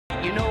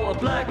night. You know a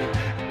black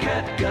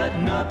cat got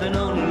nothing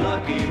on a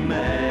lucky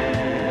man.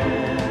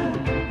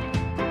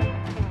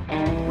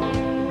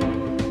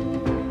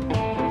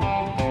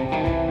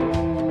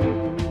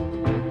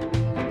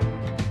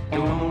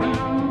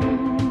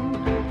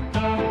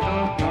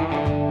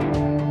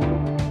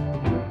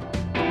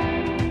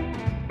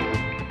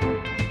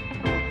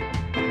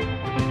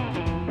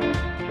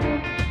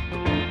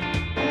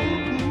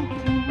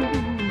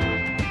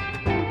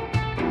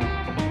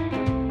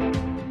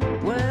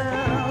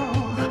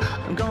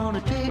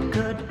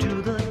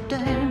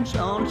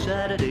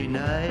 Saturday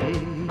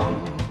night.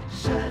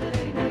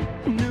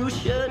 New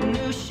shirt,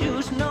 new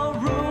shoes, no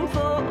room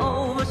for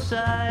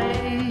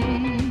oversight.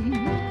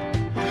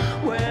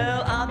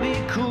 Well, I'll be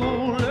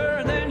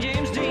cooler than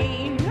James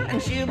Dean,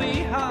 and she'll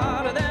be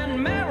hotter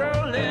than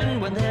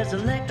Marilyn. When there's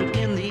electric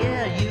in the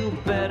air, you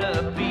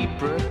better be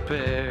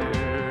prepared.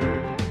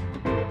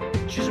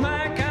 She's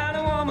my kind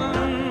of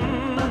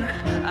woman,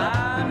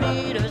 I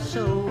need her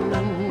so.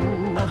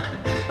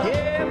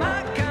 Yeah,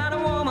 my kind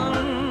of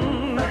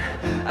woman,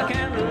 I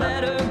can't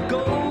let her go.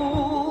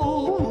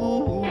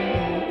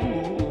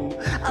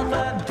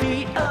 5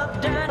 feet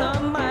of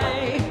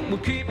dynamite will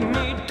keep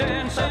me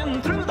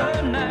dancing through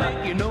the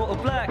night. You know a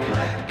black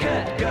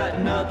cat got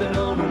nothing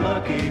on a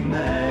lucky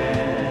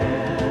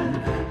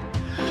man.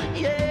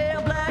 Yeah,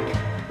 a black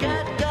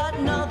cat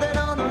got nothing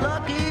on a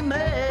lucky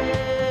man.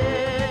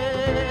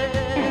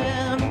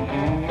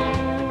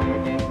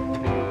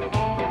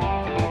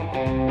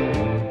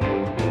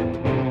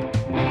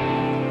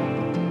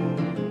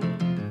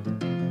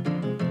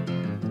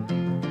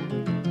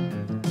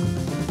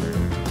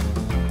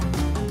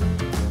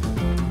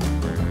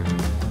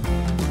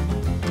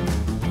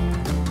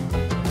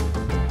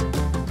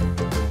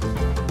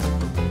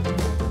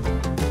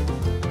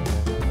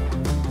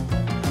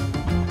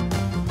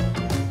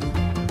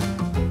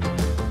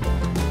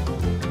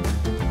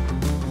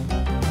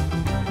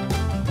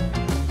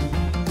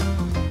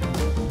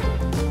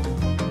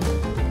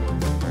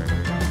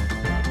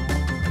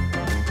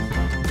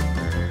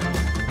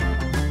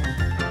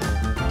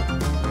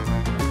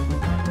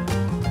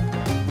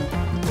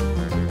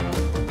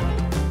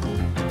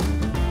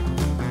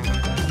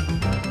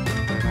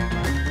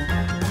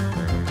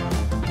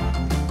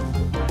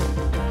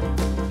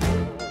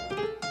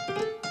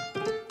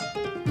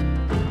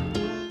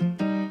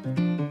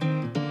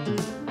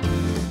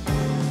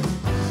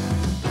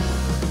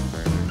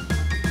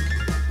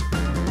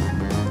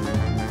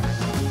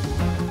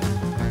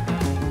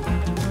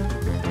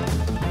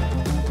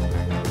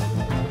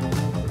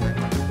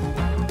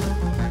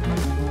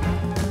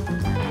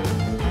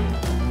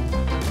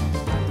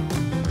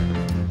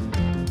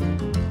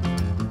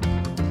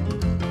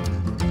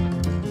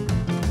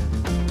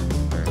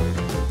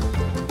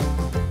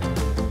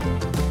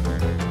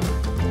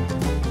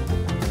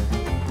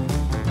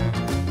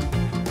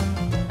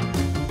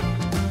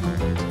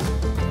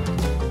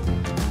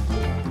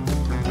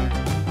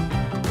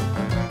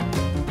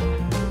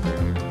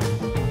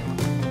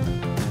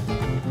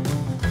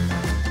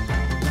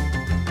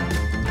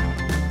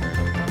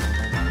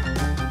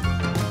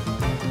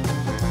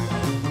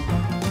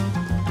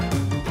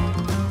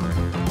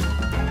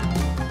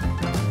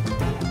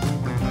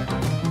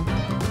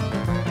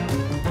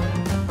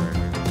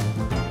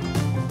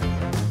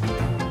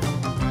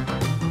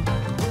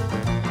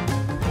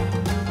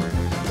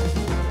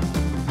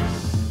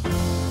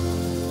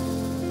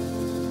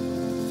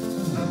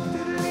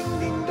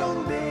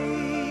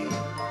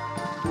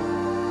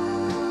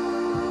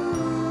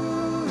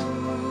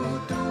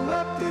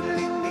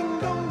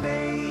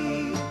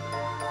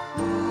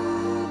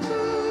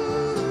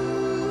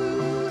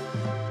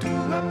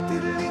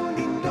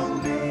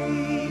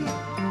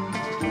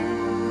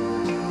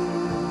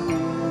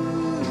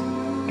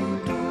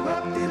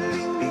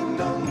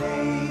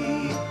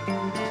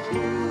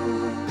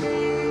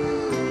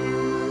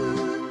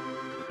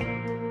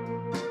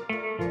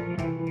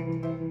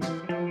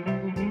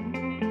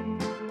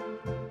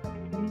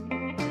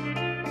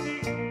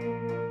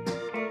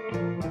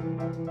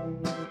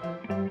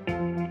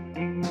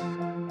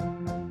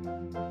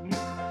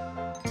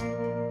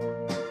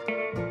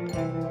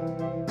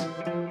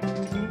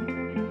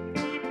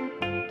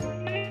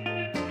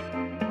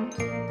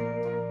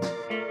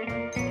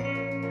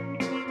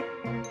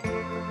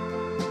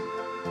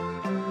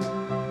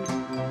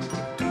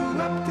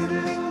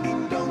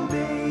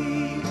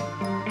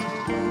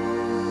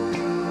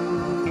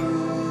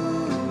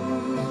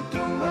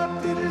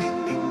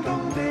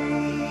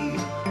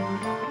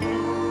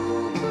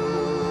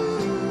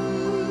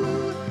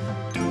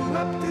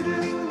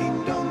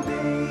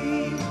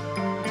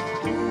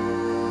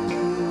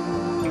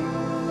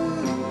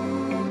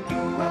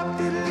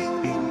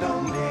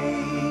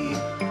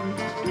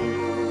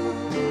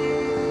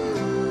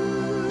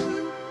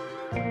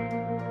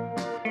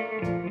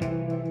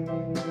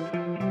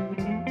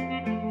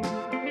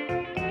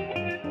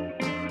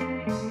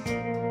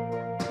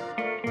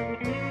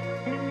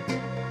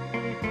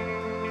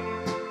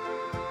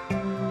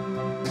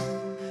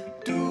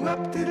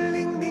 up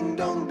diddling ding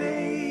dong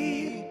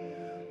day.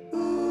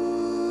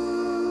 Ooh.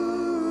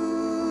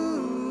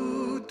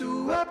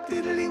 up,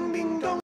 diddling ding dong.